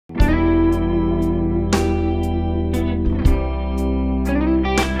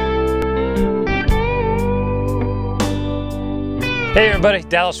Hey everybody,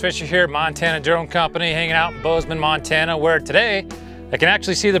 Dallas Fisher here, Montana Drone Company, hanging out in Bozeman, Montana, where today I can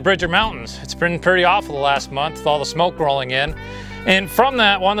actually see the Bridger Mountains. It's been pretty awful the last month with all the smoke rolling in. And from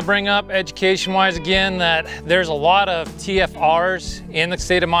that, I wanted to bring up education-wise again that there's a lot of TFRs in the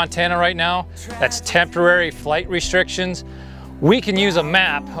state of Montana right now. That's temporary flight restrictions. We can use a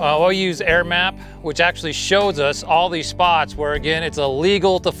map. We'll use Air Map, which actually shows us all these spots where, again, it's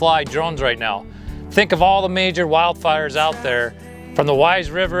illegal to fly drones right now. Think of all the major wildfires out there. From the Wise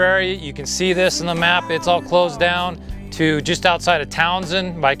River area, you can see this in the map. It's all closed down to just outside of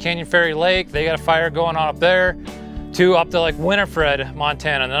Townsend by Canyon Ferry Lake. They got a fire going on up there, to up to like Winifred,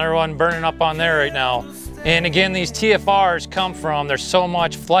 Montana. Another one burning up on there right now. And again, these TFRs come from, there's so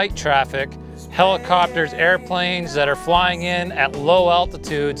much flight traffic, helicopters, airplanes that are flying in at low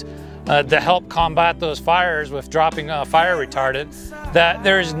altitudes to help combat those fires with dropping fire retardant, that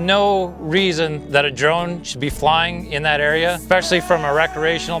there is no reason that a drone should be flying in that area, especially from a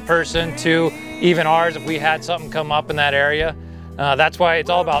recreational person to even ours if we had something come up in that area. That's why it's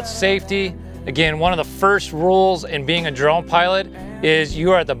all about safety. Again, one of the first rules in being a drone pilot is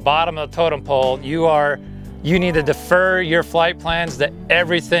you are at the bottom of the totem pole. You need to defer your flight plans to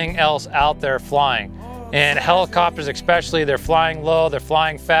everything else out there flying. And helicopters especially, they're flying low, they're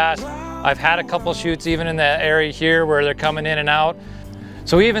flying fast. I've had a couple shoots even in that area here where they're coming in and out.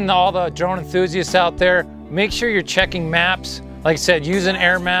 So even all the drone enthusiasts out there, make sure you're checking maps. Like I said, use an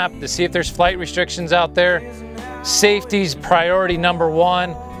air map to see if there's flight restrictions out there. Safety's priority number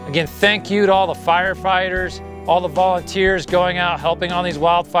one. Again, thank you to all the firefighters, all the volunteers going out helping on these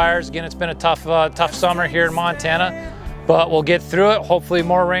wildfires. Again, it's been a tough summer here in Montana, but we'll get through it. Hopefully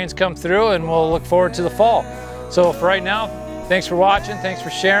more rains come through and we'll look forward to the fall. So for right now, thanks for watching, thanks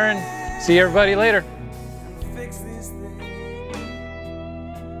for sharing. See everybody later.